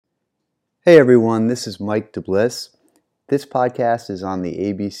Hey everyone, this is Mike DeBliss. This podcast is on the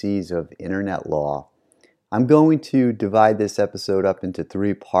ABCs of Internet Law. I'm going to divide this episode up into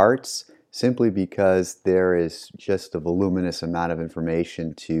three parts simply because there is just a voluminous amount of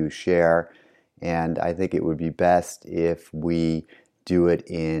information to share, and I think it would be best if we do it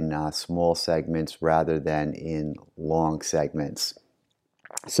in small segments rather than in long segments.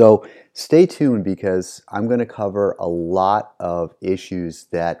 So stay tuned because I'm going to cover a lot of issues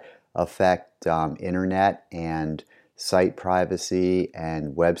that affect internet and site privacy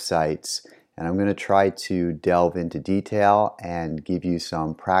and websites. And I'm going to try to delve into detail and give you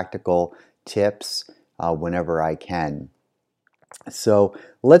some practical tips whenever I can. So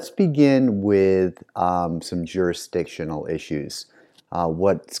let's begin with some jurisdictional issues.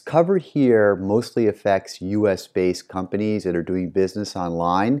 What's covered here mostly affects US-based companies that are doing business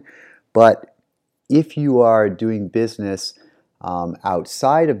online, but if you are doing business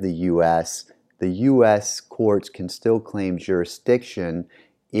outside of the US courts can still claim jurisdiction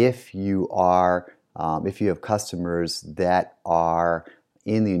if you have customers that are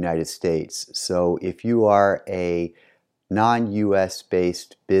in the United States. So if you are a non-US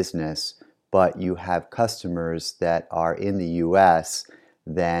based business, but you have customers that are in the US,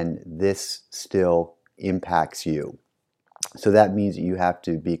 then this still impacts you. So that means that you have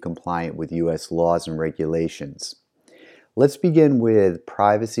to be compliant with US laws and regulations. Let's begin with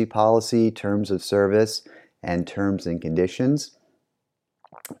privacy policy, terms of service, and terms and conditions.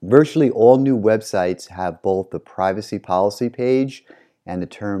 Virtually all new websites have both the privacy policy page and the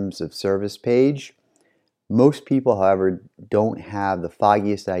terms of service page. Most people, however, don't have the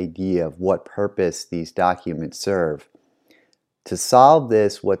foggiest idea of what purpose these documents serve. To solve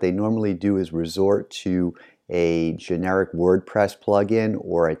this, what they normally do is resort to a generic WordPress plugin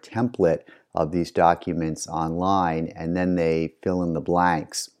or a template of these documents online, and then they fill in the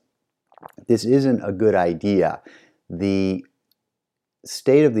blanks. This isn't a good idea. The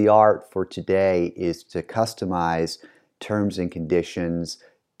state of the art for today is to customize terms and conditions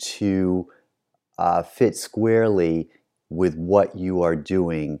to fit squarely with what you are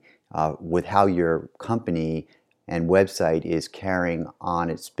doing, with how your company and website is carrying on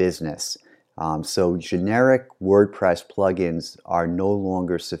its business. So generic WordPress plugins are no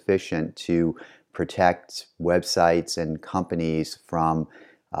longer sufficient to protect websites and companies from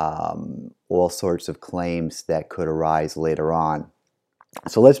all sorts of claims that could arise later on.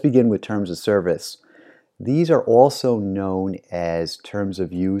 So let's begin with terms of service. These are also known as terms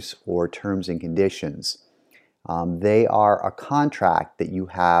of use or terms and conditions. They are a contract that you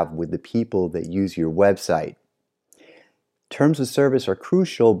have with the people that use your website. Terms of service are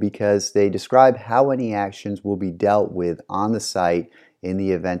crucial because they describe how any actions will be dealt with on the site in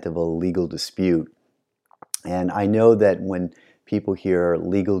the event of a legal dispute. And I know that when people hear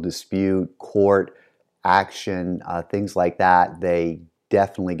legal dispute, court, action, things like that, they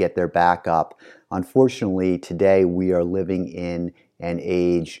definitely get their back up. Unfortunately, today we are living in an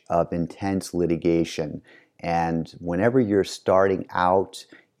age of intense litigation. And whenever you're starting out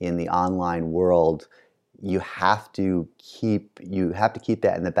in the online world, you have to keep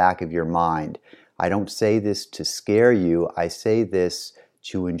that in the back of your mind. I don't say this to scare you. I say this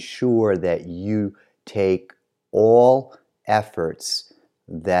to ensure that you take all efforts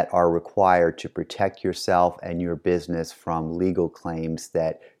that are required to protect yourself and your business from legal claims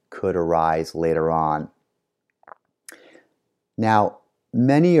that could arise later on. Now,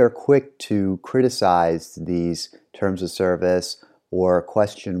 many are quick to criticize these terms of service or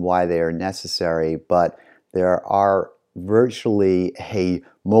question why they are necessary, but there are virtually a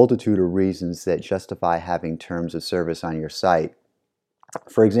multitude of reasons that justify having terms of service on your site.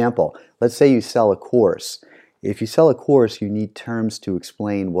 For example, let's say you sell a course. If you sell a course, you need terms to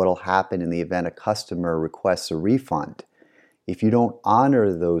explain what will happen in the event a customer requests a refund. If you don't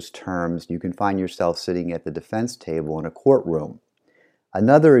honor those terms, you can find yourself sitting at the defense table in a courtroom.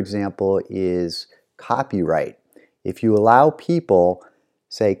 Another example is copyright. If you allow people,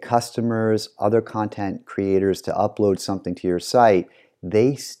 say customers, other content creators, to upload something to your site,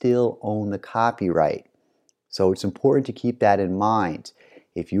 they still own the copyright. So it's important to keep that in mind.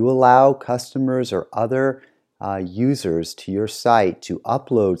 If you allow customers or other users to your site to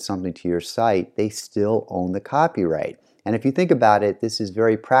upload something to your site, they still own the copyright. And if you think about it, this is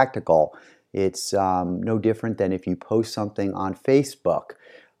very practical. It's no different than if you post something on Facebook.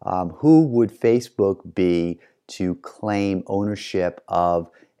 Who would Facebook be to claim ownership of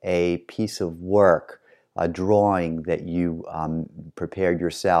a piece of work, a drawing that you prepared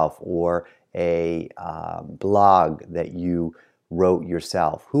yourself, or a blog that you wrote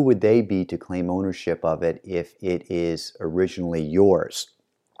yourself? Who would they be to claim ownership of it if it is originally yours?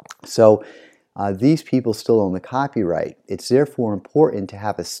 So these people still own the copyright. It's therefore important to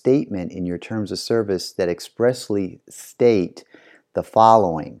have a statement in your terms of service that expressly state the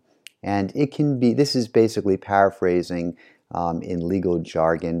following. And it can be, this is basically paraphrasing in legal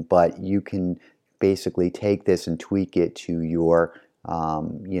jargon, but you can basically take this and tweak it to your,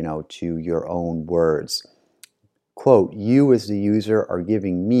 to your own words. Quote, you as the user are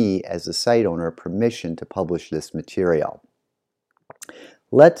giving me as the site owner permission to publish this material.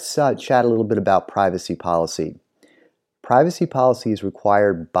 Let's chat a little bit about privacy policy. Privacy policy is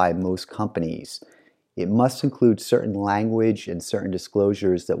required by most companies. It must include certain language and certain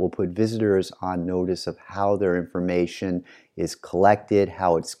disclosures that will put visitors on notice of how their information is collected,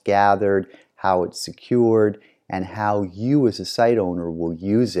 how it's gathered, how it's secured, and how you as a site owner will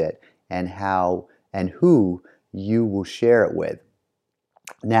use it, and how and who you will share it with.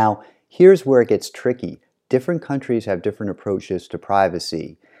 Now, here's where it gets tricky. Different countries have different approaches to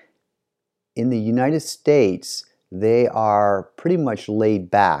privacy. In the United States, they are pretty much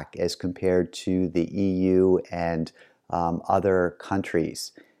laid back as compared to the EU and other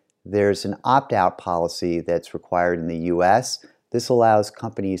countries. There's an opt-out policy that's required in the US. This allows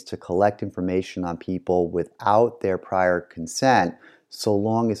companies to collect information on people without their prior consent, so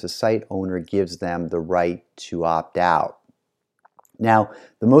long as the site owner gives them the right to opt out. Now,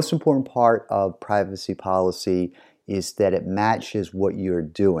 the most important part of privacy policy is that it matches what you're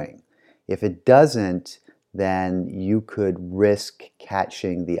doing. If it doesn't, then you could risk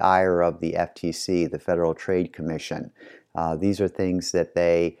catching the ire of the FTC, the Federal Trade Commission. These are things that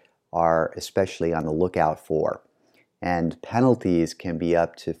they are especially on the lookout for. And penalties can be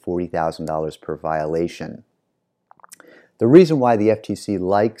up to $40,000 per violation. The reason why the FTC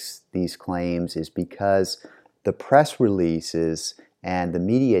likes these claims is because the press releases and the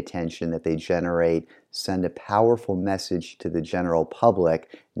media attention that they generate send a powerful message to the general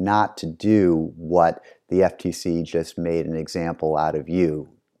public not to do what the FTC just made an example out of you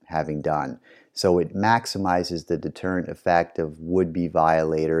having done. So it maximizes the deterrent effect of would-be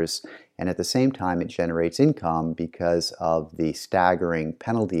violators, and at the same time it generates income because of the staggering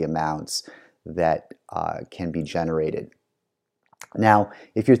penalty amounts that can be generated. Now,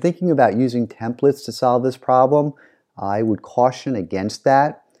 if you're thinking about using templates to solve this problem, I would caution against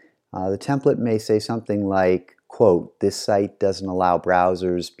that. The template may say something like, quote, this site doesn't allow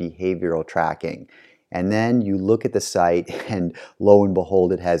browsers behavioral tracking. And then you look at the site and lo and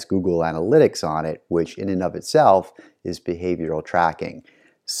behold, it has Google Analytics on it, which in and of itself is behavioral tracking.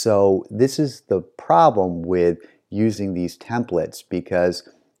 So this is the problem with using these templates, because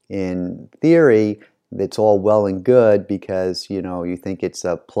in theory, it's all well and good because you think it's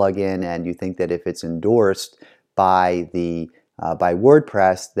a plugin and you think that if it's endorsed by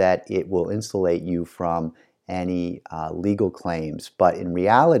WordPress that it will insulate you from any legal claims. But in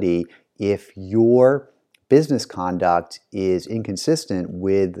reality, if your business conduct is inconsistent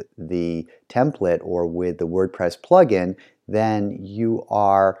with the template or with the WordPress plugin, then you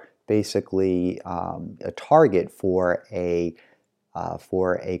are basically a target for a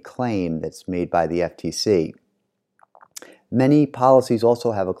claim that's made by the FTC. Many policies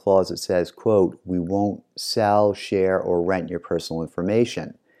also have a clause that says, quote, we won't sell, share, or rent your personal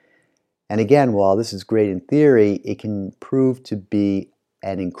information. And again, while this is great in theory, it can prove to be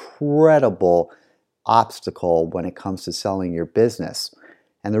an incredible obstacle when it comes to selling your business.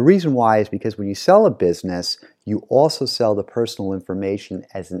 And the reason why is because when you sell a business, you also sell the personal information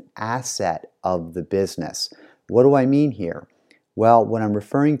as an asset of the business. What do I mean here? Well, what I'm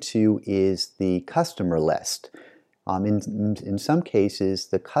referring to is the customer list. In some cases,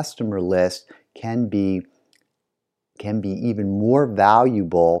 the customer list can be even more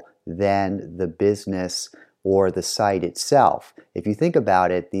valuable than the business or the site itself. If you think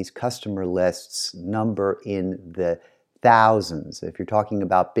about it, these customer lists number in the thousands. If you're talking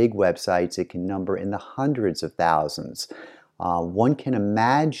about big websites, it can number in the hundreds of thousands. One can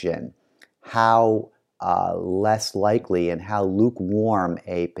imagine how less likely and how lukewarm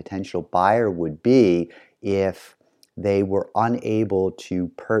a potential buyer would be if they were unable to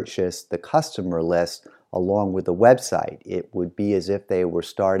purchase the customer list along with the website. It would be as if they were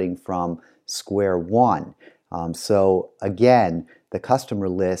starting from square one. So again, the customer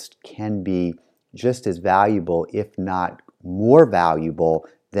list can be just as valuable, if not more valuable,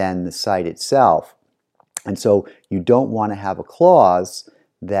 than the site itself. And so you don't want to have a clause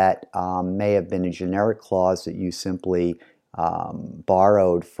that may have been a generic clause that you simply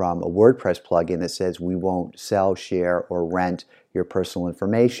borrowed from a WordPress plugin that says we won't sell, share, or rent your personal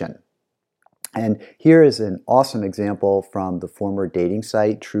information. And here is an awesome example from the former dating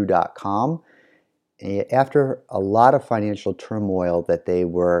site True.com. after a lot of financial turmoil that they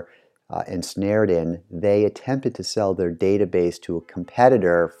were ensnared in, they attempted to sell their database to a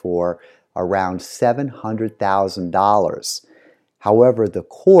competitor for around $700,000. However, the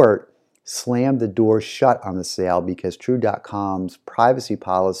court slammed the door shut on the sale because True.com's privacy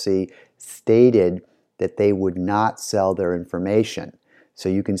policy stated that they would not sell their information. So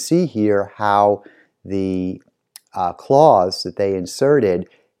you can see here how the clause that they inserted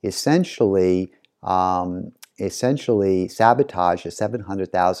essentially sabotaged a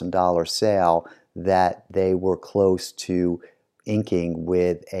 $700,000 sale that they were close to inking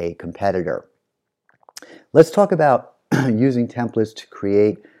with a competitor. Let's talk about using templates to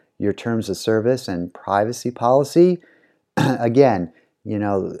create your terms of service and privacy policy. Again,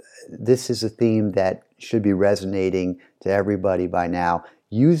 this is a theme that should be resonating to everybody by now.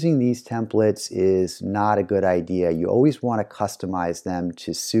 Using these templates is not a good idea. You always want to customize them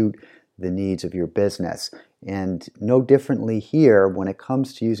to suit the needs of your business. And no differently here, when it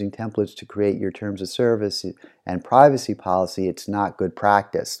comes to using templates to create your terms of service and privacy policy, it's not good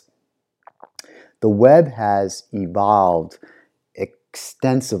practice. The web has evolved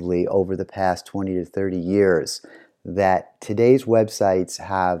extensively over the past 20 to 30 years, that today's websites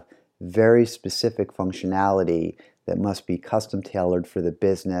have very specific functionality that must be custom tailored for the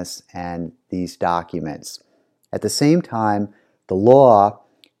business and these documents. At the same time, the law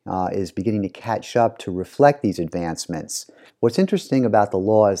is beginning to catch up to reflect these advancements. What's interesting about the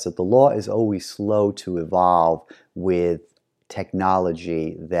law is that the law is always slow to evolve with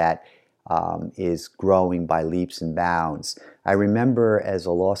technology that is growing by leaps and bounds. I remember as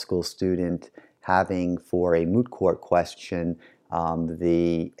a law school student having for a moot court question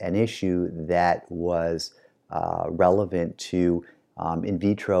an issue that was relevant to in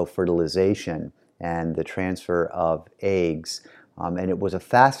vitro fertilization and the transfer of eggs. And it was a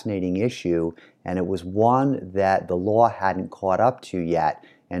fascinating issue, and it was one that the law hadn't caught up to yet.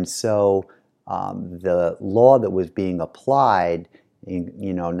 And so the law that was being applied,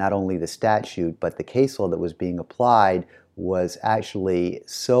 not only the statute, but the case law that was being applied was actually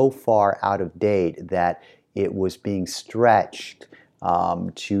so far out of date that it was being stretched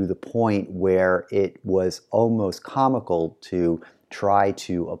to the point where it was almost comical to try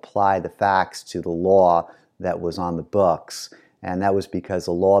to apply the facts to the law that was on the books. And that was because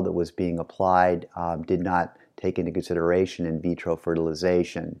the law that was being applied did not take into consideration in vitro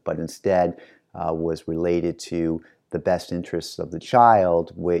fertilization, but instead was related to the best interests of the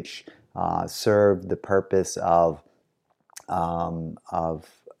child, which served the purpose of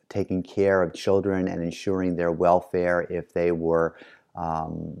taking care of children and ensuring their welfare if they were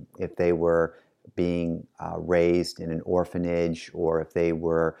being raised in an orphanage, or if they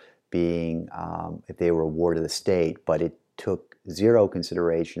were a ward of the state. But it took zero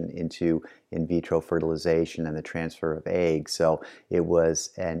consideration into in vitro fertilization and the transfer of eggs. So it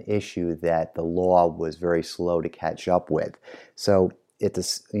was an issue that the law was very slow to catch up with. So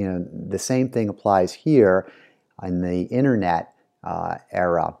the same thing applies here in the internet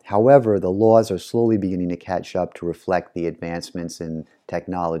era. However, the laws are slowly beginning to catch up to reflect the advancements in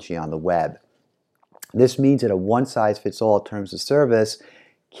technology on the web. This means that a one-size-fits-all terms of service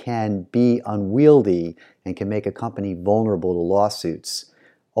can be unwieldy and can make a company vulnerable to lawsuits.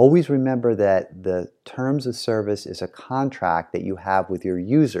 Always remember that the terms of service is a contract that you have with your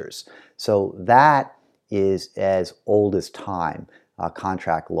users. So that is as old as time,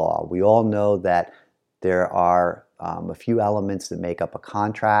 contract law. We all know that there are a few elements that make up a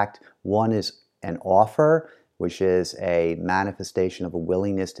contract. One is an offer, which is a manifestation of a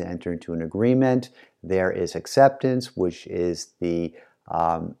willingness to enter into an agreement. There is acceptance, which is the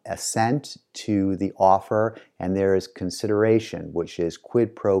assent to the offer, and there is consideration, which is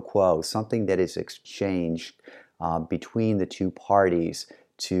quid pro quo, something that is exchanged between the two parties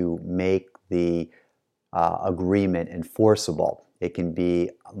to make the agreement enforceable. It can be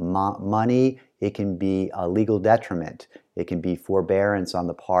money, it can be a legal detriment, it can be forbearance on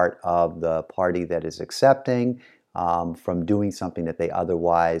the part of the party that is accepting from doing something that they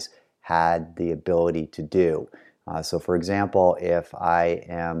otherwise had the ability to do. So for example, if I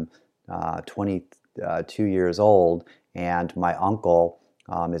am 22 years old and my uncle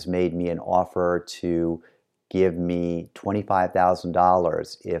has made me an offer to give me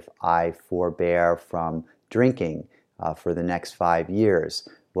 $25,000 if I forbear from drinking for the next 5 years.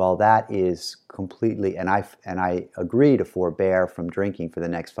 Well, that is completely, and I agree to forbear from drinking for the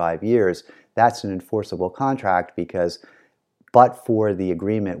next 5 years. That's an enforceable contract because, but for the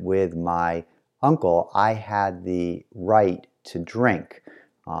agreement with my uncle, I had the right to drink,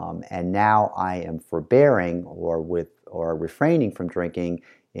 and now I am forbearing or refraining from drinking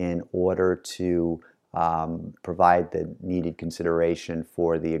in order to provide the needed consideration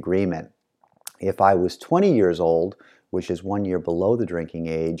for the agreement. If I was 20 years old, which is 1 year below the drinking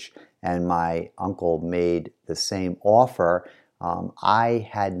age, and my uncle made the same offer, I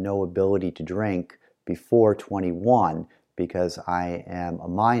had no ability to drink before 21 because I am a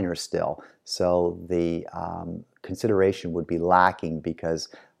minor still. So the consideration would be lacking because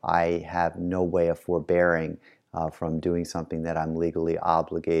I have no way of forbearing from doing something that I'm legally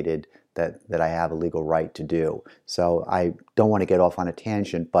obligated, that I have a legal right to do. So I don't want to get off on a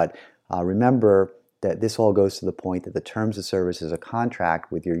tangent, but remember that this all goes to the point that the terms of service is a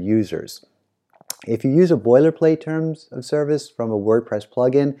contract with your users. If you use a boilerplate terms of service from a WordPress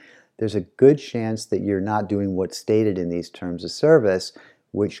plugin, there's a good chance that you're not doing what's stated in these terms of service,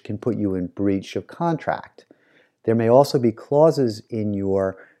 which can put you in breach of contract. There may also be clauses in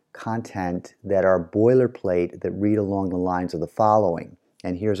your content that are boilerplate that read along the lines of the following.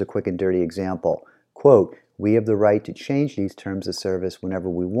 And here's a quick and dirty example. Quote, "We have the right to change these terms of service whenever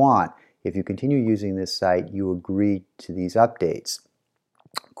we want. If you continue using this site, you agree to these updates."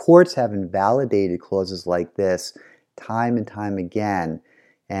 Courts have invalidated clauses like this time and time again,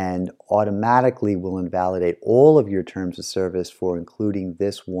 and automatically will invalidate all of your terms of service for including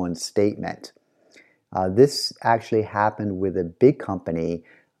this one statement. This actually happened with a big company,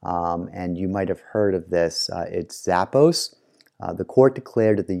 and you might have heard of this. It's Zappos. The court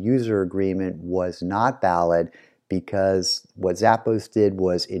declared that the user agreement was not valid because what Zappos did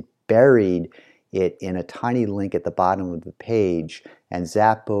was it buried it in a tiny link at the bottom of the page, and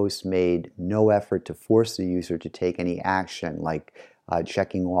Zappos made no effort to force the user to take any action, like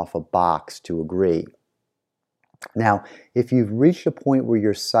checking off a box to agree. Now, if you've reached a point where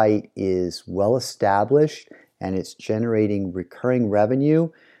your site is well established and it's generating recurring revenue,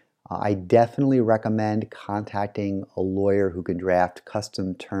 I definitely recommend contacting a lawyer who can draft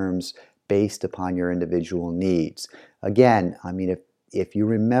custom terms based upon your individual needs. Again, I mean, if you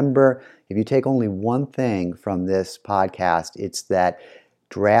remember, if you take only one thing from this podcast, it's that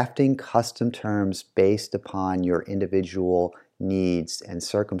drafting custom terms based upon your individual needs and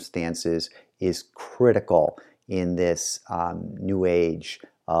circumstances is critical in this new age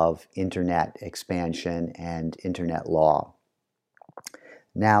of internet expansion and internet law.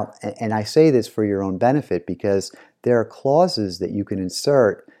 Now, and I say this for your own benefit because there are clauses that you can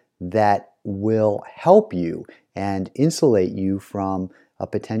insert that will help you and insulate you from a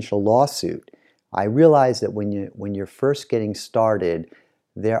potential lawsuit. I realize that when you're first getting started,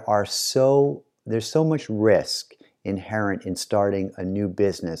 there's so much risk inherent in starting a new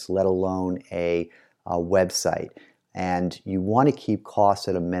business, let alone a website. And you want to keep costs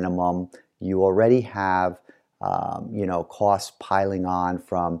at a minimum. You already have costs piling on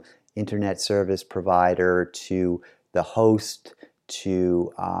from internet service provider to the host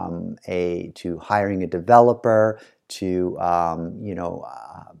to hiring a developer to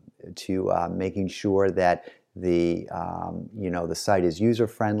making sure that the site is user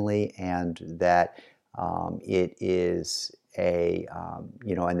friendly and that it is and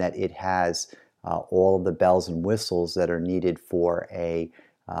that it has all of the bells and whistles that are needed for a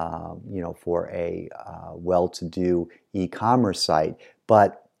well-to-do e-commerce site.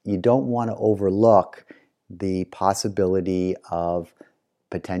 But you don't want to overlook the possibility of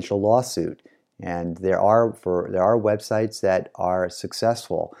potential lawsuit. And there are websites that are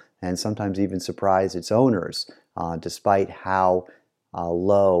successful and sometimes even surprise its owners, despite how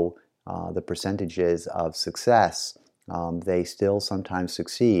low the percentages of success. They still sometimes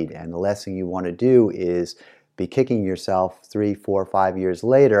succeed. And the last thing you want to do is be kicking yourself 3, 4, 5 years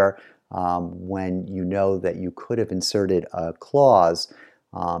later when you know that you could have inserted a clause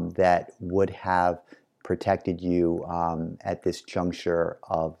that would have protected you at this juncture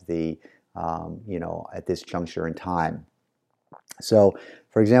of the at this juncture in time. So,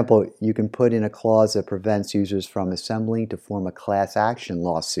 for example, you can put in a clause that prevents users from assembling to form a class action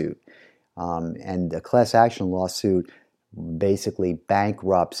lawsuit. And a class action lawsuit basically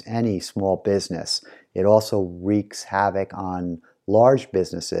bankrupts any small business. It also wreaks havoc on large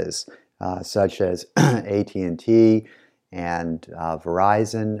businesses such as AT&T and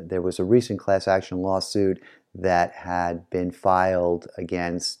Verizon. There was a recent class action lawsuit that had been filed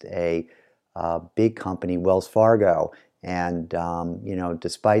against a big company, Wells Fargo. And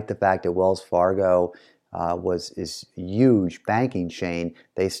despite the fact that Wells Fargo is a huge banking chain,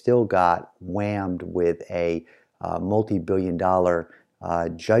 they still got whammed with a multi-billion-dollar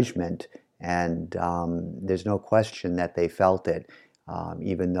judgment, and there's no question that they felt it,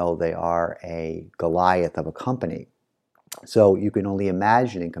 even though they are a Goliath of a company. So you can only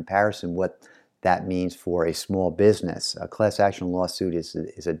imagine in comparison what that means for a small business. A class action lawsuit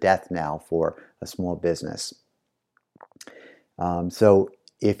is a death knell for a small business. So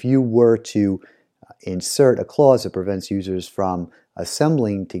if you were to insert a clause that prevents users from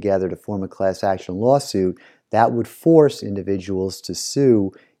assembling together to form a class action lawsuit, that would force individuals to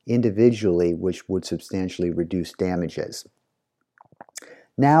sue individually, which would substantially reduce damages.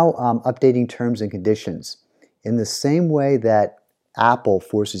 Now, updating terms and conditions. In the same way that Apple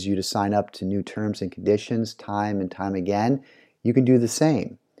forces you to sign up to new terms and conditions time and time again, you can do the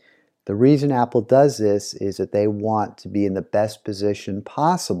same. The reason Apple does this is that they want to be in the best position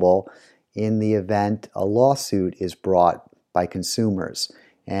possible in the event a lawsuit is brought by consumers.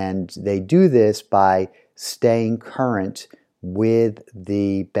 And they do this by staying current with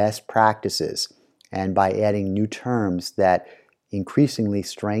the best practices and by adding new terms that increasingly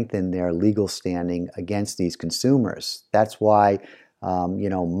strengthen their legal standing against these consumers. That's why a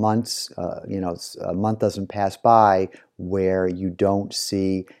month doesn't pass by where you don't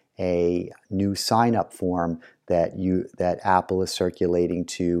see a new sign-up form that Apple is circulating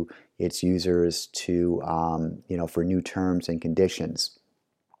to its users for new terms and conditions.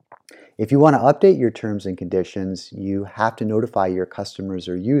 If you want to update your terms and conditions, you have to notify your customers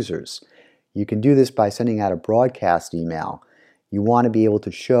or users. You can do this by sending out a broadcast email. You want to be able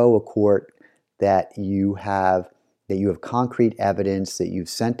to show a court that you have concrete evidence that you've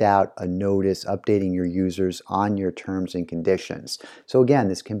sent out a notice updating your users on your terms and conditions. So again,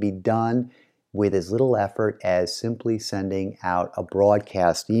 this can be done with as little effort as simply sending out a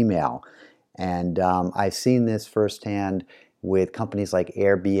broadcast email. And I've seen this firsthand with companies like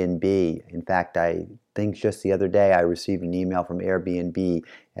Airbnb. In fact, I think just the other day I received an email from Airbnb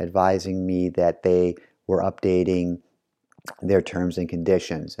advising me that they were updating their terms and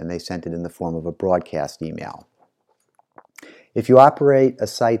conditions, and they sent it in the form of a broadcast email. If you operate a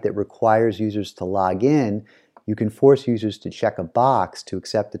site that requires users to log in, you can force users to check a box to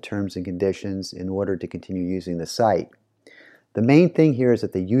accept the terms and conditions in order to continue using the site. The main thing here is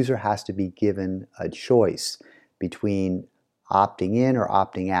that the user has to be given a choice between opting in or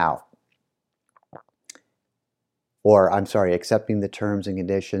opting out. Accepting the terms and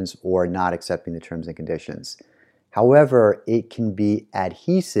conditions or not accepting the terms and conditions. However, it can be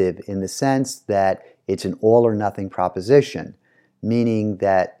adhesive in the sense that it's an all or nothing proposition, meaning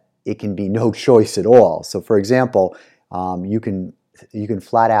that it can be no choice at all. So for example, you can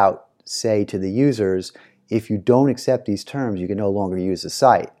flat out say to the users, if you don't accept these terms, you can no longer use the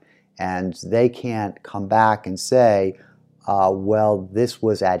site. And they can't come back and say, well, this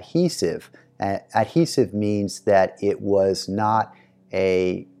was adhesive. Adhesive means that it was not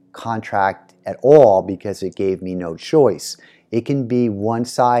a contract at all because it gave me no choice. It can be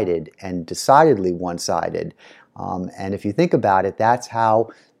one-sided and decidedly one-sided. And if you think about it, that's how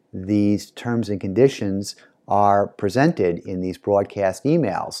these terms and conditions are presented in these broadcast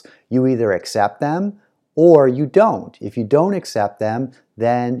emails. You either accept them or you don't. If you don't accept them,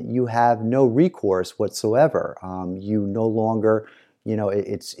 then you have no recourse whatsoever. You no longer,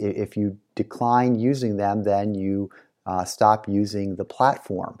 if you decline using them, then you stop using the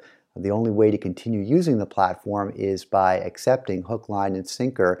platform. The only way to continue using the platform is by accepting hook, line, and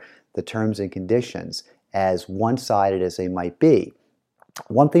sinker the terms and conditions, as one-sided as they might be.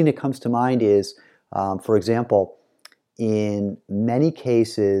 One thing that comes to mind is, for example, in many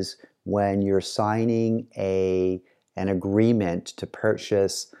cases when you're signing an agreement to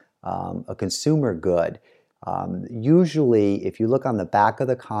purchase a consumer good, usually if you look on the back of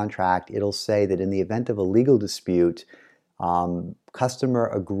the contract, it'll say that in the event of a legal dispute, customer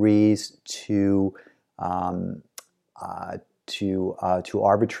agrees to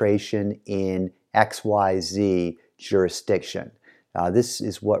arbitration in XYZ jurisdiction. This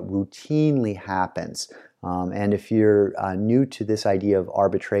is what routinely happens. And if you're new to this idea of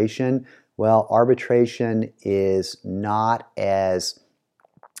arbitration, well, arbitration is not as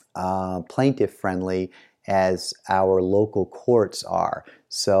plaintiff-friendly as our local courts are.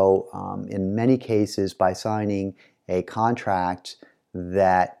 So in many cases, by signing a contract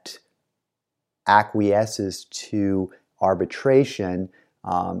that acquiesces to arbitration,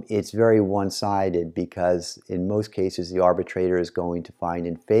 it's very one-sided because in most cases the arbitrator is going to find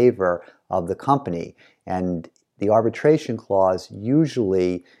in favor of the company. And the arbitration clause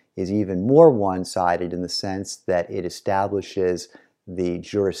usually is even more one-sided in the sense that it establishes the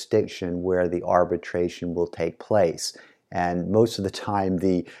jurisdiction where the arbitration will take place. And most of the time,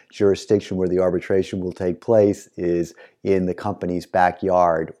 the jurisdiction where the arbitration will take place is in the company's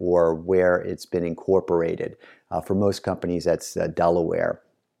backyard or where it's been incorporated. For most companies, that's Delaware.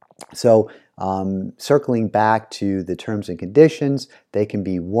 So circling back to the terms and conditions, they can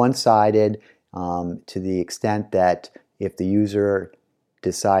be one-sided. to the extent that if the user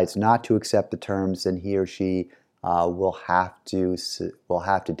decides not to accept the terms, then he or she will have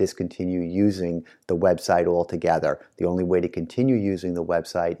to discontinue using the website altogether. The only way to continue using the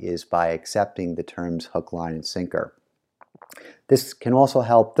website is by accepting the terms hook, line, and sinker. This can also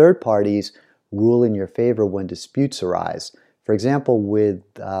help third parties rule in your favor when disputes arise. For example, with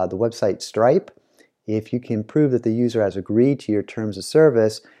the website Stripe, if you can prove that the user has agreed to your terms of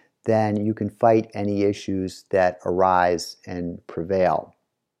service, then you can fight any issues that arise and prevail.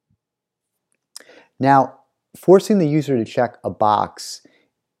 Now, forcing the user to check a box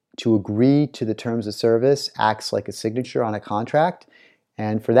to agree to the terms of service acts like a signature on a contract,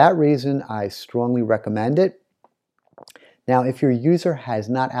 and for that reason, I strongly recommend it. Now, if your user has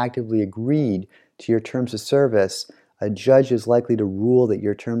not actively agreed to your terms of service, a judge is likely to rule that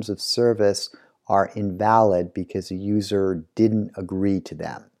your terms of service are invalid because the user didn't agree to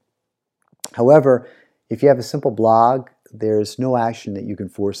them. However, if you have a simple blog, there's no action that you can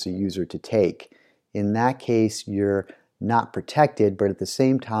force the user to take. In that case, you're not protected, but at the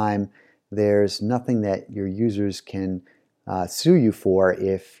same time, there's nothing that your users can sue you for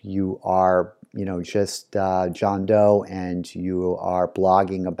if you are, just John Doe and you are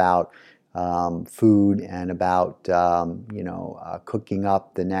blogging about food and about, cooking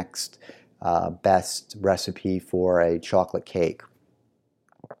up the next best recipe for a chocolate cake.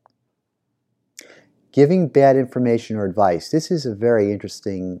 Giving bad information or advice. This is a very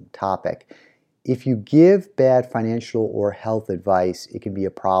interesting topic. If you give bad financial or health advice, it can be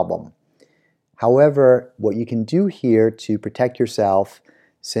a problem. However, what you can do here to protect yourself,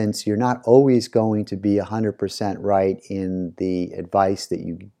 since you're not always going to be 100% right in the advice that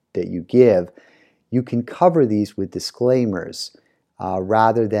you give, you can cover these with disclaimers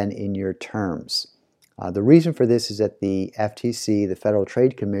rather than in your terms. The reason for this is that the FTC, the Federal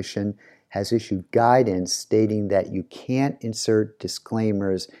Trade Commission, has issued guidance stating that you can't insert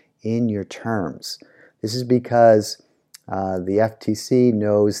disclaimers in your terms. This is because the FTC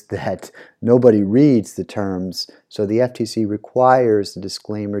knows that nobody reads the terms, so the FTC requires the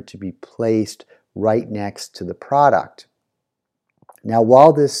disclaimer to be placed right next to the product. Now,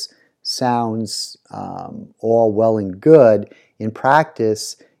 while this sounds all well and good, in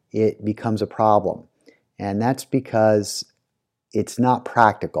practice it becomes a problem, and that's because it's not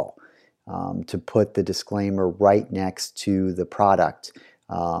practical to put the disclaimer right next to the product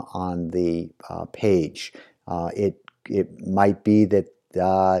on the page. It might be that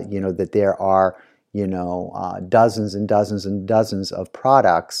that there are dozens and dozens and dozens of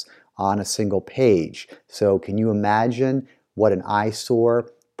products on a single page. So can you imagine what an eyesore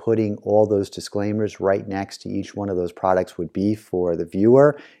putting all those disclaimers right next to each one of those products would be for the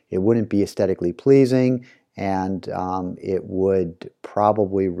viewer? It wouldn't be aesthetically pleasing, and it would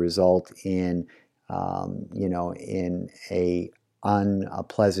probably result in in a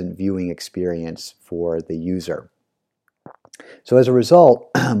unpleasant viewing experience for the user. So as a result,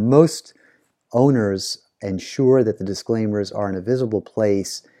 most owners ensure that the disclaimers are in a visible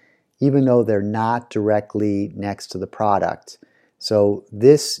place even though they're not directly next to the product. So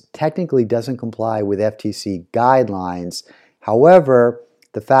this technically doesn't comply with FTC guidelines. However,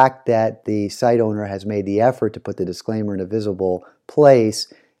 the fact that the site owner has made the effort to put the disclaimer in a visible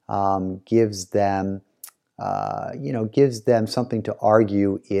place gives them something to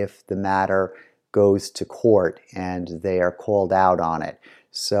argue if the matter goes to court and they are called out on it.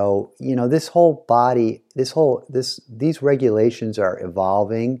 So these regulations are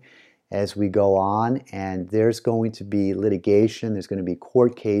evolving as we go on, and there's going to be litigation, there's going to be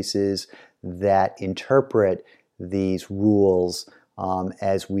court cases that interpret these rules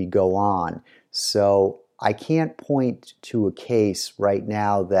as we go on. So I can't point to a case right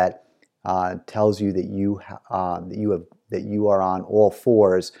now that tells you that you are on all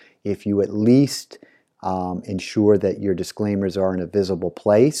fours if you at least ensure that your disclaimers are in a visible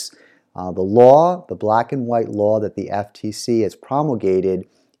place. The black and white law that the FTC has promulgated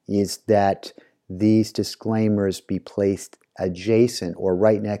is that these disclaimers be placed adjacent or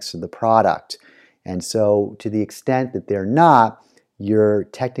right next to the product. And so to the extent that they're not, you're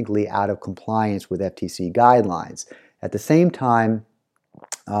technically out of compliance with FTC guidelines. At the same time,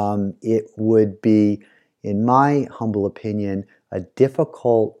 it would be, in my humble opinion, a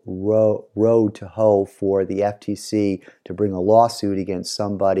difficult road to hoe for the FTC to bring a lawsuit against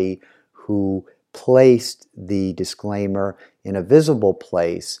somebody who placed the disclaimer in a visible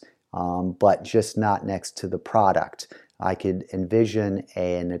place, but just not next to the product. I could envision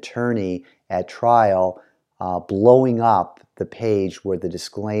an attorney at trial blowing up the page where the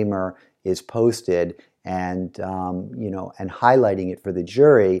disclaimer is posted and and highlighting it for the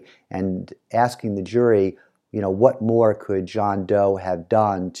jury and asking the jury, what more could John Doe have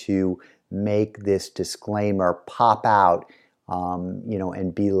done to make this disclaimer pop out,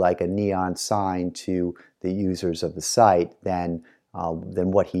 and be like a neon sign to the users of the site than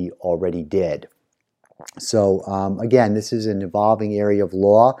what he already did. So again, this is an evolving area of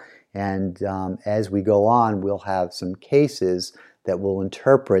law, and as we go on, we'll have some cases that will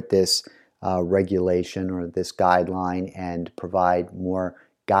interpret this regulation or this guideline and provide more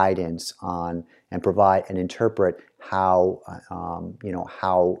guidance on and provide and interpret how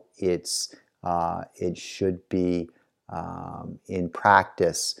how it should be in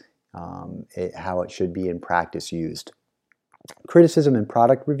practice, how it should be in practice used. Criticism and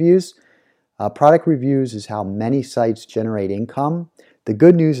product reviews. Product reviews is how many sites generate income. The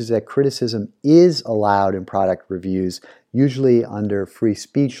good news is that criticism is allowed in product reviews, usually under free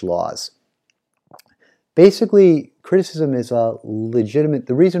speech laws. Basically, criticism is a legitimate,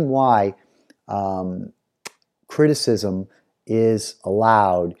 the reason why criticism is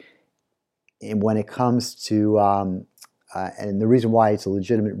allowed when it comes to, and the reason why it's a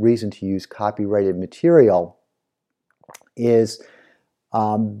legitimate reason to use copyrighted material is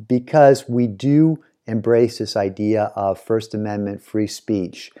because we do embrace this idea of First Amendment free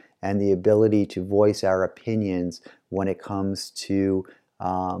speech and the ability to voice our opinions when it comes to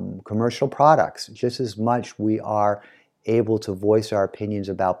commercial products. Just as much we are able to voice our opinions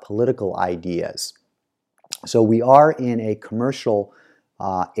about political ideas. So we are in a commercial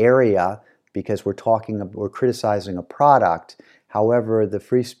area because we're criticizing a product. However, the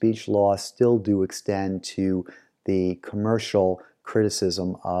free speech laws still do extend to the commercial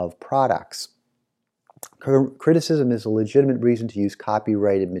criticism of products. Criticism is a legitimate reason to use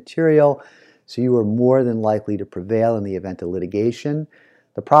copyrighted material, so you are more than likely to prevail in the event of litigation.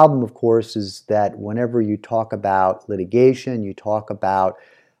 The problem, of course, is that whenever you talk about litigation, you talk about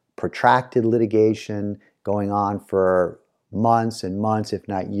protracted litigation going on for months and months, if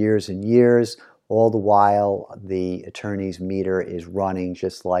not years and years, all the while the attorney's meter is running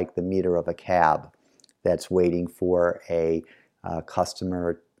just like the meter of a cab that's waiting for a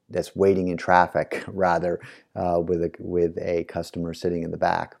customer, that's waiting in traffic, rather, with a customer sitting in the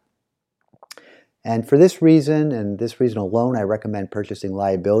back. And for this reason, and this reason alone, I recommend purchasing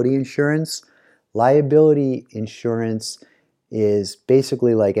liability insurance. Liability insurance is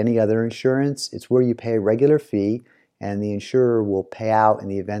basically like any other insurance. It's where you pay a regular fee, and the insurer will pay out in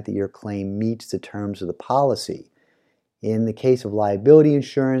the event that your claim meets the terms of the policy. In the case of liability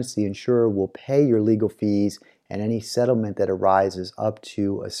insurance, the insurer will pay your legal fees and any settlement that arises up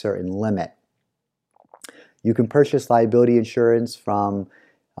to a certain limit. You can purchase liability insurance from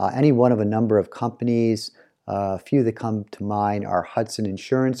any one of a number of companies. A few that come to mind are Hudson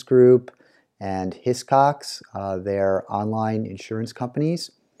Insurance Group and Hiscox. They're online insurance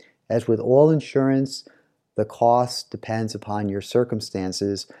companies. As with all insurance, the cost depends upon your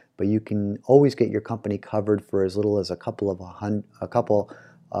circumstances, but you can always get your company covered for as little as a couple of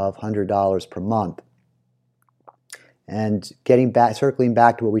 $100 per month. And circling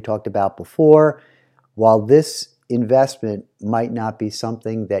back to what we talked about before, while this investment might not be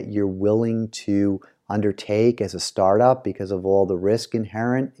something that you're willing to undertake as a startup because of all the risk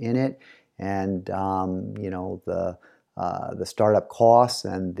inherent in it, and the startup costs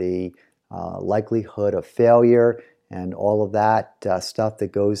and the likelihood of failure and all of that stuff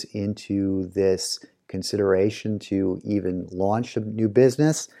that goes into this consideration to even launch a new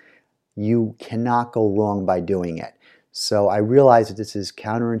business, you cannot go wrong by doing it. So I realize that this is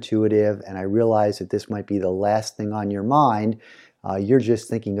counterintuitive, and I realize that this might be the last thing on your mind. You're just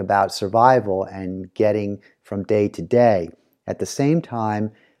thinking about survival and getting from day to day. At the same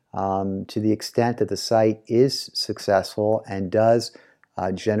time, to the extent that the site is successful and does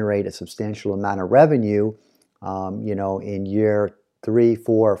generate a substantial amount of revenue, in year 3,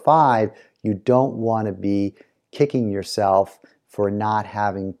 4, or 5, you don't want to be kicking yourself for not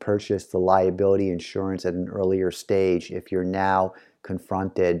having purchased the liability insurance at an earlier stage if you're now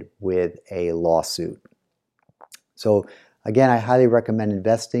confronted with a lawsuit. So again, I highly recommend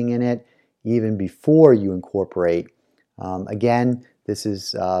investing in it even before you incorporate. Again, this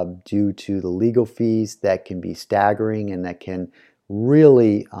is due to the legal fees that can be staggering and that can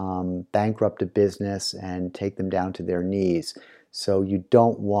really bankrupt a business and take them down to their knees. So you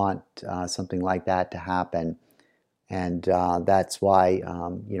don't want something like that to happen. And that's why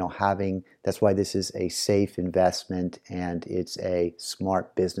that's why this is a safe investment and it's a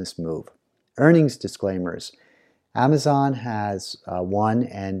smart business move. Earnings disclaimers. Amazon has one,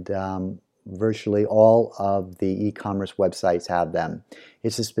 and virtually all of the e-commerce websites have them.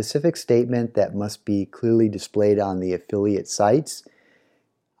 It's a specific statement that must be clearly displayed on the affiliate sites.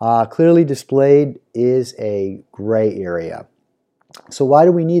 Clearly displayed is a gray area. So why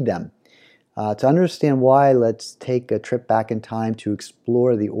do we need them? To understand why, let's take a trip back in time to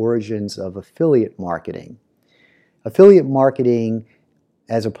explore the origins of affiliate marketing. Affiliate marketing,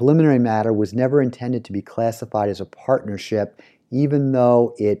 as a preliminary matter, was never intended to be classified as a partnership, even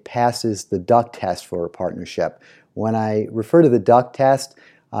though it passes the duck test for a partnership. When I refer to the duck test,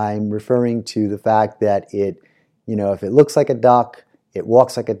 I'm referring to the fact that if it looks like a duck, it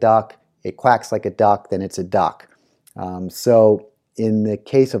walks like a duck, it quacks like a duck, then it's a duck. So in the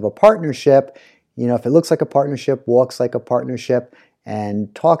case of a partnership, if it looks like a partnership, walks like a partnership,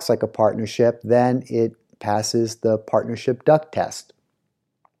 and talks like a partnership, then it passes the partnership duck test.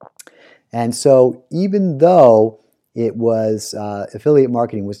 And so even though it was affiliate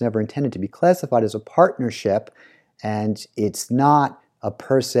marketing was never intended to be classified as a partnership, and it's not a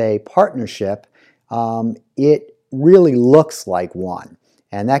per se partnership, it really looks like one.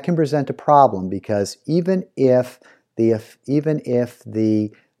 And that can present a problem, because even if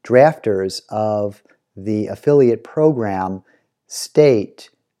the drafters of the affiliate program state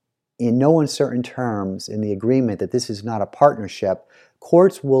in no uncertain terms in the agreement that this is not a partnership,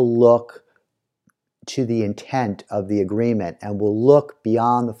 courts will look to the intent of the agreement and will look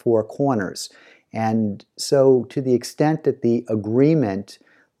beyond the four corners. And so to the extent that the agreement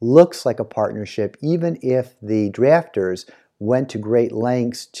looks like a partnership, even if the drafters went to great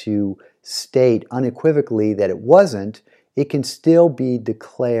lengths to state unequivocally that it wasn't, it can still be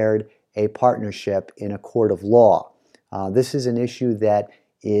declared a partnership in a court of law. This is an issue that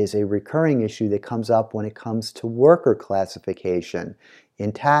is a recurring issue that comes up when it comes to worker classification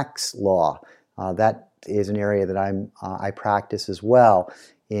in tax law. That is an area that I practice as well.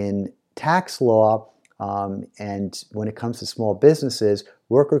 In tax law, and when it comes to small businesses,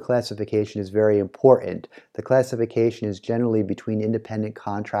 worker classification is very important. The classification is generally between independent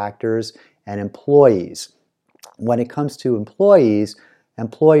contractors and employees. When it comes to employees,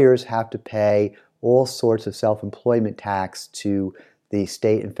 employers have to pay all sorts of self-employment tax to the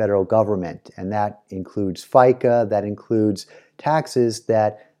state and federal government, and that includes FICA, that includes taxes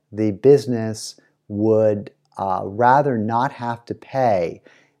that the business would rather not have to pay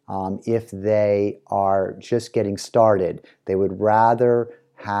if they are just getting started. They would rather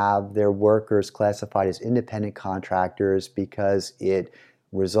have their workers classified as independent contractors because it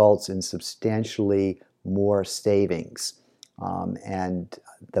results in substantially more savings. And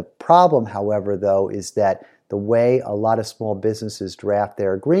the problem, however, though, is that the way a lot of small businesses draft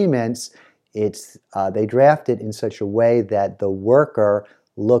their agreements, they draft it in such a way that the worker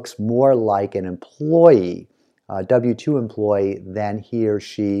looks more like an employee, a W-2 employee, than he or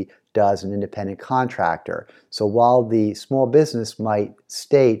she does an independent contractor. So while the small business might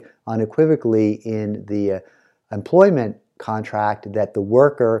state unequivocally in the employment contract that the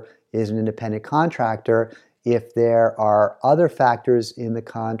worker is an independent contractor, if there are other factors in the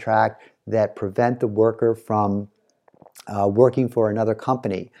contract that prevent the worker from working for another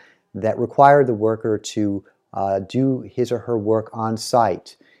company, that require the worker to do his or her work on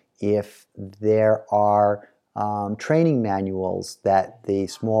site, if there are training manuals that the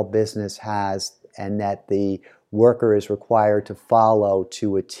small business has and that the worker is required to follow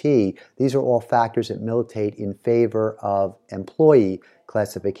to a T, these are all factors that militate in favor of employee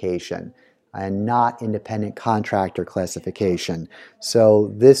classification and not independent contractor classification.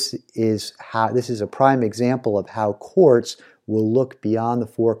 So this is a prime example of how courts will look beyond the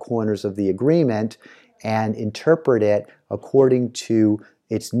four corners of the agreement and interpret it according to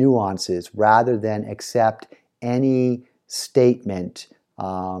its nuances, rather than accept any statement,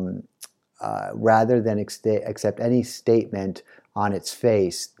 on its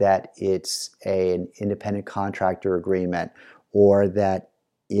face that it's an independent contractor agreement or that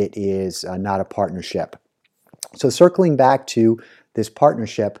it is not a partnership. So circling back to this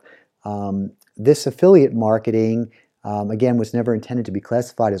partnership, this affiliate marketing, again, was never intended to be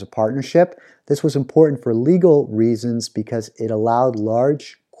classified as a partnership. This was important for legal reasons because it allowed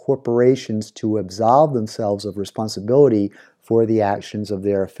large corporations to absolve themselves of responsibility for the actions of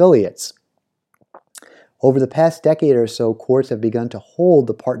their affiliates. Over the past decade or so, courts have begun to hold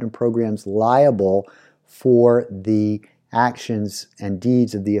the partner programs liable for the actions and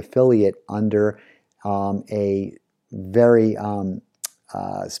deeds of the affiliate under a very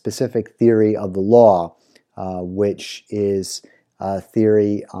specific theory of the law, which is a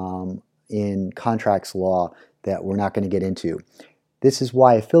theory in contracts law that we're not going to get into. This is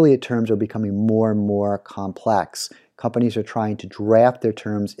why affiliate terms are becoming more and more complex. companies are trying to draft their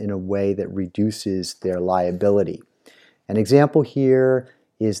terms in a way that reduces their liability. An example here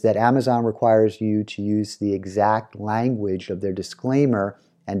is that Amazon requires you to use the exact language of their disclaimer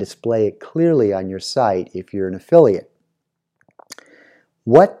and display it clearly on your site if you're an affiliate.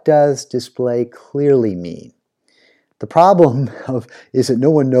 What does display clearly mean? The problem is that no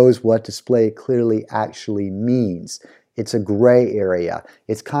one knows what display clearly actually means. It's a gray area.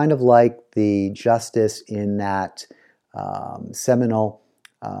 It's kind of like the justice in that seminal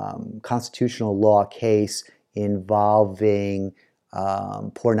constitutional law case involving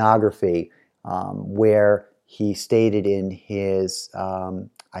pornography, where he stated in his,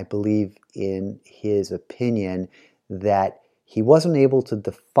 I believe in his opinion, that he wasn't able to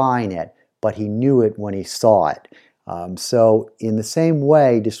define it, but he knew it when he saw it. So in the same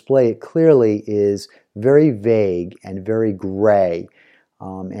way, display it clearly is very vague and very gray,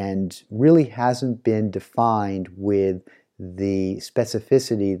 and really hasn't been defined with the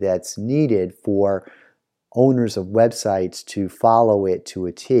specificity that's needed for owners of websites to follow it to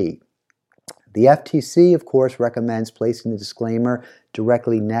a T. The FTC, of course, recommends placing the disclaimer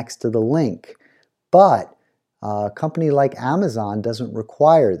directly next to the link, but a company like Amazon doesn't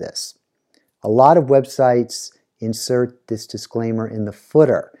require this. A lot of websites insert this disclaimer in the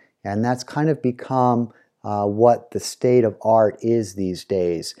footer, and that's kind of become what the state of art is these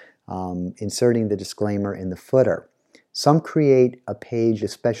days, inserting the disclaimer in the footer. Some create a page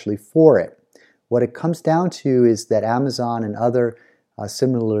especially for it. What it comes down to is that Amazon and other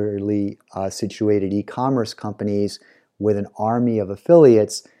similarly situated e-commerce companies with an army of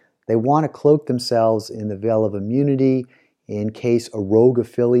affiliates, they want to cloak themselves in the veil of immunity in case a rogue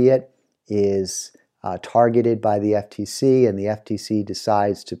affiliate is targeted by the FTC and the FTC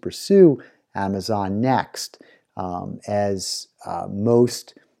decides to pursue Amazon next, as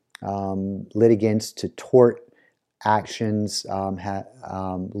most litigants to tort actions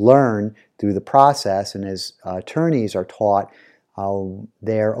learn through the process, and as attorneys are taught,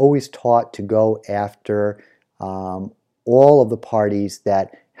 they're always taught to go after all of the parties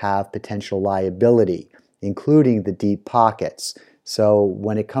that have potential liability, including the deep pockets. So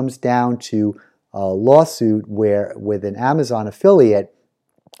when it comes down to a lawsuit with an Amazon affiliate,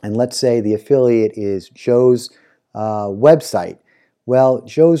 and let's say the affiliate is Joe's website, well,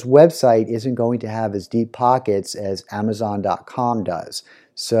 Joe's website isn't going to have as deep pockets as Amazon.com does.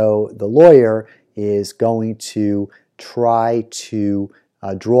 So the lawyer is going to try to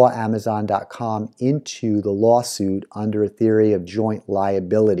draw Amazon.com into the lawsuit under a theory of joint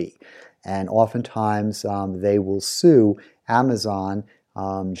liability. And oftentimes they will sue Amazon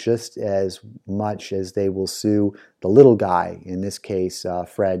just as much as they will sue the little guy, in this case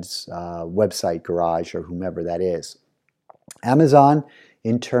Fred's website garage or whomever that is. Amazon,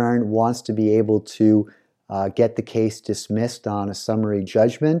 in turn, wants to be able to get the case dismissed on a summary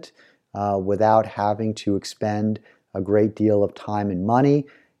judgment without having to expend a great deal of time and money.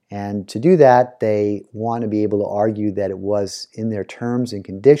 And to do that, they want to be able to argue that it was in their terms and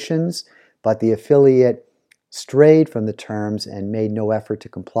conditions, but the affiliate strayed from the terms and made no effort to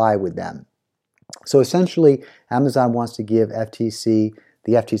comply with them. So essentially, Amazon wants to give the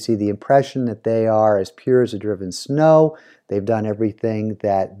FTC the impression that they are as pure as a driven snow. They've done everything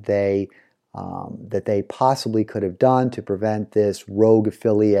that they possibly could have done to prevent this rogue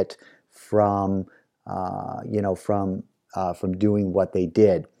affiliate from doing what they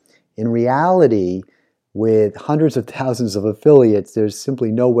did. In reality, with hundreds of thousands of affiliates, there's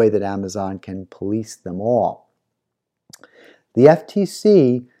simply no way that Amazon can police them all. The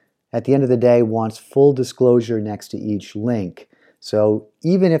FTC, at the end of the day, wants full disclosure next to each link. So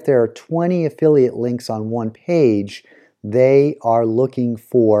even if there are 20 affiliate links on one page, they are looking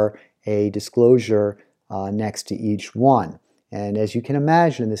for a disclosure next to each one. And as you can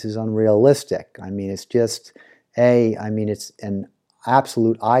imagine, this is unrealistic. I mean, it's an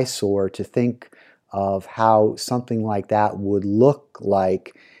absolute eyesore to think of how something like that would look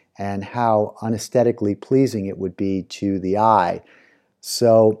like and how unesthetically pleasing it would be to the eye.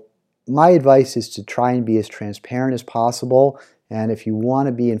 So my advice is to try and be as transparent as possible, and if you want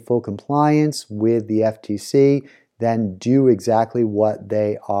to be in full compliance with the FTC, then do exactly what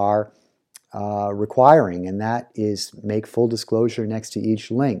they are requiring, and that is make full disclosure next to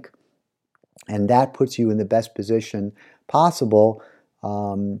each link. And that puts you in the best position possible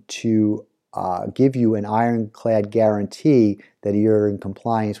to give you an ironclad guarantee that you're in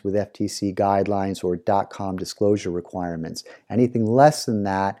compliance with FTC guidelines or .com disclosure requirements. Anything less than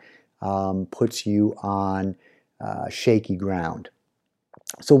that puts you on shaky ground.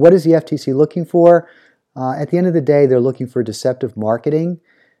 So what is the FTC looking for? At the end of the day, they're looking for deceptive marketing.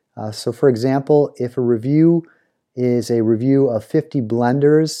 So for example, if a review is a review of 50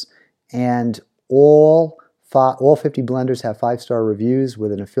 blenders, and all 50 blenders have 5-star reviews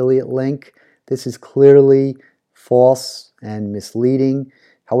with an affiliate link. This is clearly false and misleading.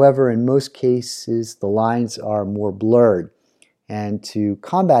 However, in most cases, the lines are more blurred. And to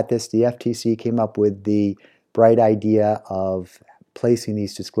combat this, the FTC came up with the bright idea of placing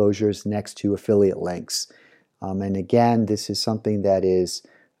these disclosures next to affiliate links. And again, this is something that is,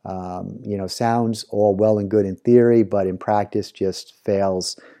 sounds all well and good in theory, but in practice just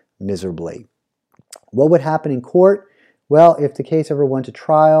fails miserably. What would happen in court? Well, if the case ever went to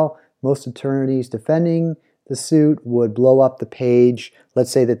trial, most attorneys defending the suit would blow up the page.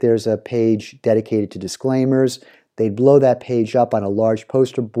 Let's say that there's a page dedicated to disclaimers. They'd blow that page up on a large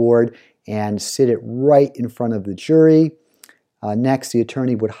poster board and sit it right in front of the jury. Next, the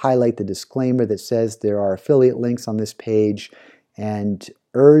attorney would highlight the disclaimer that says there are affiliate links on this page and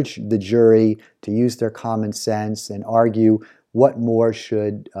urge the jury to use their common sense and argue what more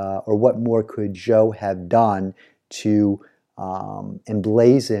could Joe have done to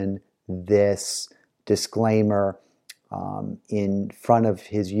emblazon this disclaimer in front of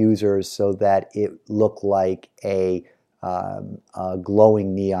his users so that it looked like a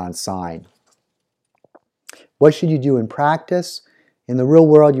glowing neon sign. What should you do in practice? In the real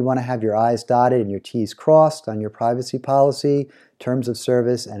world, you want to have your I's dotted and your T's crossed on your privacy policy, terms of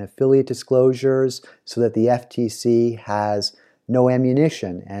service, and affiliate disclosures so that the FTC has no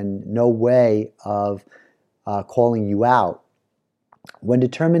ammunition and no way of calling you out. When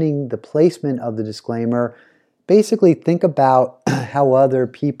determining the placement of the disclaimer, basically think about how other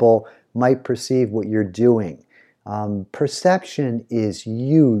people might perceive what you're doing. Perception is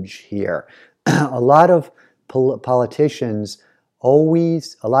huge here. A lot of politicians,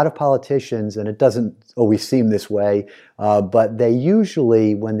 and it doesn't always seem this way, but they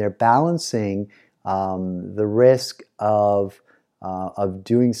usually, when they're balancing the risk of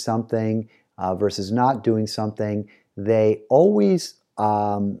doing something versus not doing something, they always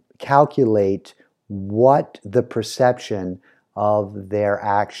calculate what the perception of their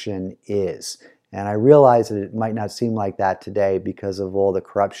action is. And I realize that it might not seem like that today because of all the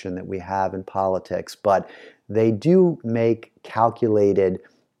corruption that we have in politics, but they do make calculated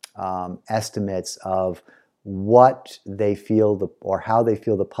estimates of what they feel or how they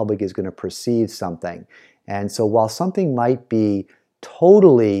feel the public is going to perceive something. And so while something might be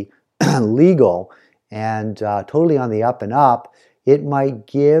totally legal and totally on the up and up, it might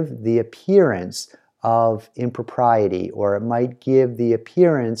give the appearance of impropriety, or it might give the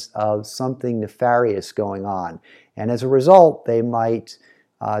appearance of something nefarious going on. And as a result, they might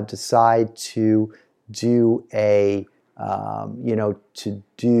decide to do a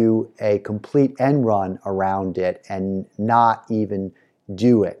complete end run around it and not even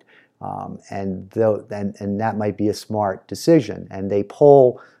do it. And that might be a smart decision. And they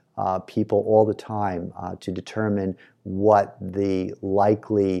poll people all the time to determine what the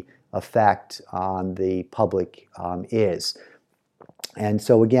likely effect on the public is. And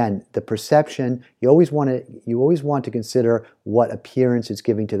so again, the perception, you always want to consider what appearance it's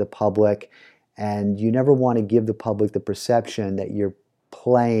giving to the public, and you never want to give the public the perception that you're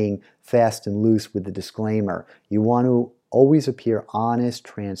playing fast and loose with the disclaimer. You want to always appear honest,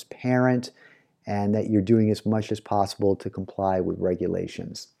 transparent, and that you're doing as much as possible to comply with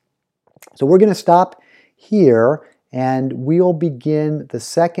regulations. So we're going to stop here, and we'll begin the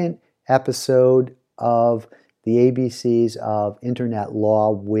second episode of the ABCs of Internet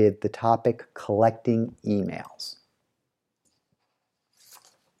Law with the topic collecting emails.